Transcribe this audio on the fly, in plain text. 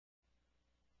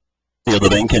The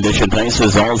main condition pace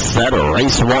is all set.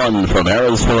 Race 1 from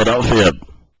Harrah's, Philadelphia.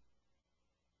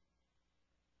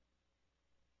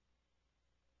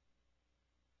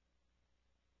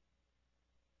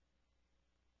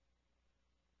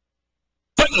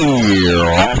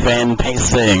 Off and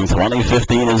pacing.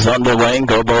 2015 is underway.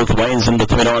 Go both ways in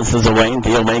between horses away.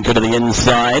 Dealmaker to the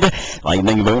inside.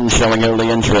 Lightning Moon showing early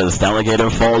interest. Alligator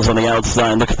Falls on the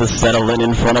outside. Looks to settle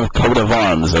in front of Coat of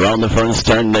Arms. Around the first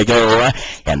turn they go.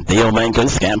 And Dealmaker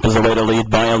scampers away to lead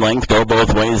by a length. Go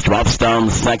both ways. Drops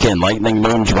down second. Lightning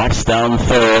Moon drops down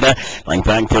third. Length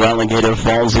back to Alligator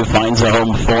Falls, who finds a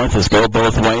home fourth as Go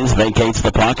Both Ways vacates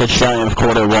the pocket shy of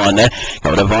quarter one.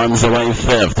 Coat of Arms away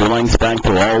fifth. 2 lengths back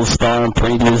to All-Star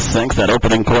Preview sixth. That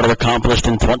opening quarter accomplished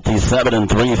in 27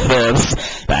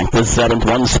 3/5. Back to seventh,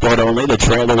 one sport only. The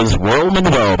trailer is World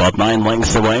Monroe, about 9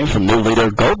 lengths away from new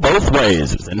leader Go Both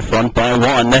Ways, who's in front by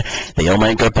 1.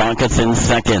 Dealmaker pockets in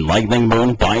second. Lightning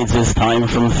Moon bides his time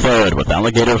from third, with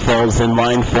Alligator Falls in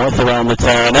line fourth around the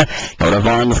turn. Coat of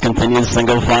Arms continues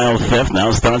single file fifth.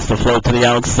 Now starts to float to the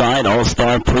outside.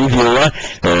 All-Star Preview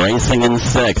racing in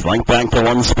sixth. Length back to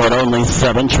one sport only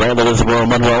 7. Trailer is World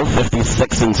Monroe,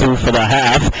 56 and 2 for the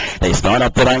half. They start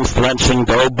up the ranks, stretching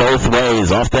Go Both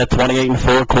Ways off that 28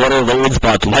 4/4 leads,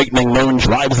 but Lightning Moon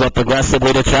drives up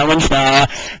aggressively to challenge now.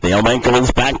 Dealmaker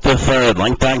is back to third.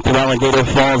 Length back to Alligator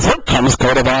Falls. Here comes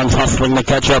Coat of Arms hustling to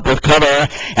catch up with cover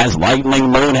as Lightning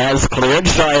Moon has cleared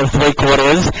shy of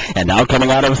 3/4. And now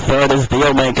coming out of third is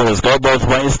Dealmaker as Go Both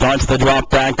Ways starts to drop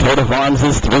back. Coat of Arms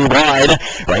is 3 wide.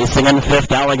 Racing in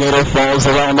fifth, Alligator Falls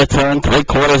around the turn.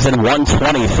 3/4 and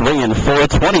 123 and 4,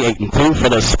 28 and 2 for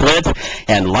the split.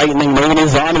 And Lightning Moon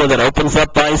is on with it. Opens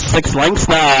up by 6 lengths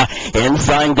now.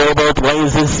 Inside Go Both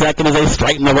Ways is second as they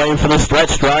straighten away for the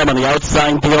stretch drive. On the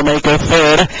outside, Dealmaker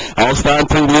third. All-Star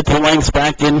Preview 2 lengths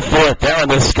back in fourth. There in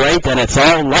the straight, and it's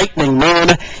all Lightning Moon.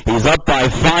 He's up by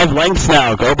 5 lengths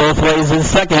now. Go Both Ways is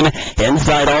second.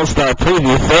 Inside All-Star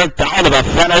Preview third. Down to the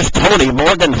finish. Tony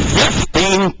Morgan,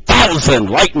 15,000.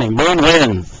 Lightning Moon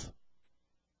wins.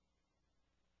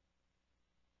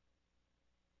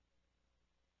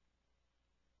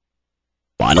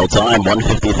 Final time,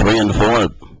 1:53 and 4.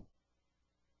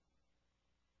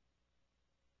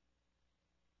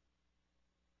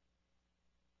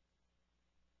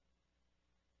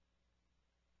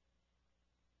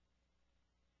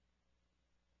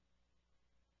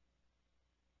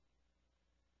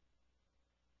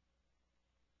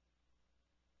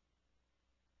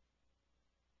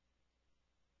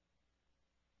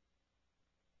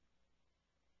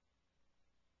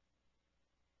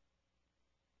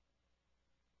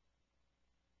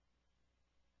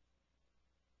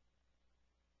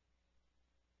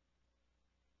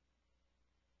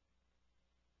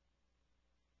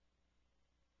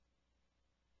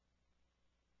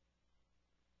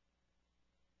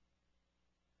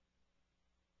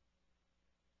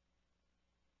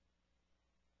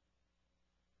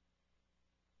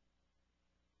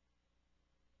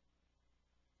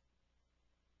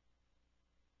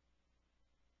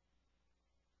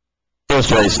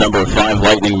 First race, number 5,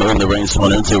 Lightning Moon, the race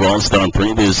 1 and 2, All-Star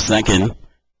Preview second.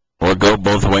 Or Go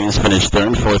Both Ways finished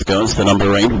third. Fourth goes to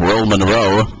number 8, World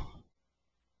Monroe.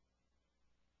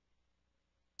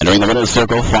 Entering the winner's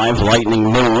circle, 5, Lightning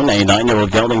Moon, a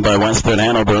 9-year-old gelding by Western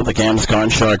Hanover, the Cam's Card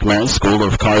Shark Mare, School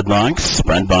of Card Knocks,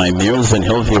 bred by Mears and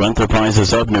Hillview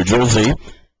Enterprises of New Jersey.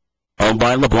 Owned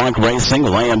by LeBlanc Racing,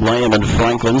 Lamb, and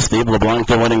Franklin. Steve LeBlanc,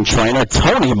 the winning trainer.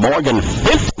 Tony Morgan,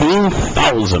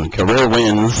 15,000 career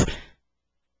wins.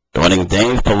 Joining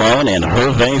Dave Palone and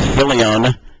Herve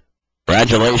Filion.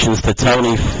 Congratulations to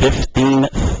Tony,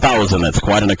 15,000. That's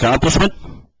quite an accomplishment.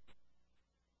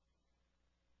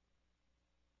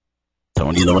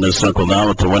 Tony, the winner's circle now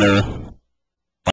with the winner.